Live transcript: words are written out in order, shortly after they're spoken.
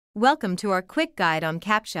Welcome to our quick guide on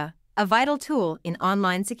CAPTCHA, a vital tool in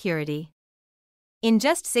online security. In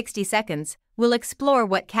just 60 seconds, we'll explore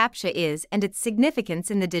what CAPTCHA is and its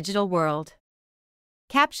significance in the digital world.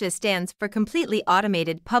 CAPTCHA stands for Completely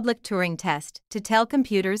Automated Public Turing Test to tell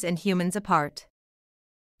computers and humans apart.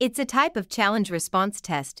 It's a type of challenge response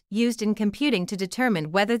test used in computing to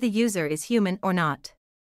determine whether the user is human or not.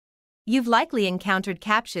 You've likely encountered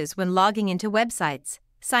CAPTCHAs when logging into websites,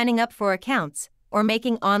 signing up for accounts, or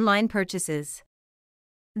making online purchases.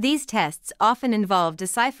 These tests often involve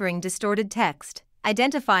deciphering distorted text,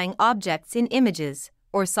 identifying objects in images,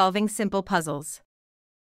 or solving simple puzzles.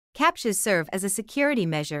 CAPTCHAs serve as a security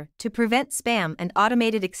measure to prevent spam and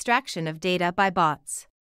automated extraction of data by bots.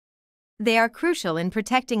 They are crucial in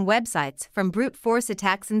protecting websites from brute force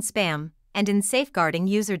attacks and spam, and in safeguarding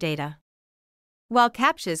user data. While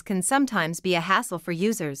CAPTCHAs can sometimes be a hassle for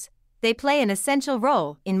users, they play an essential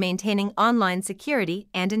role in maintaining online security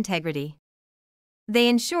and integrity. They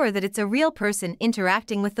ensure that it's a real person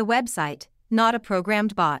interacting with the website, not a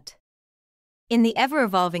programmed bot. In the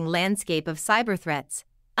ever-evolving landscape of cyber threats,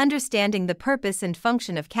 understanding the purpose and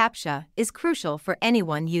function of CAPTCHA is crucial for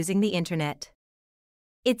anyone using the internet.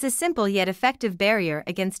 It's a simple yet effective barrier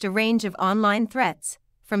against a range of online threats,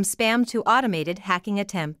 from spam to automated hacking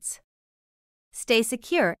attempts. Stay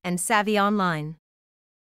secure and savvy online.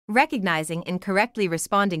 Recognizing and correctly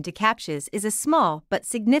responding to CAPTCHAs is a small but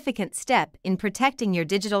significant step in protecting your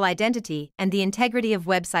digital identity and the integrity of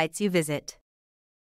websites you visit.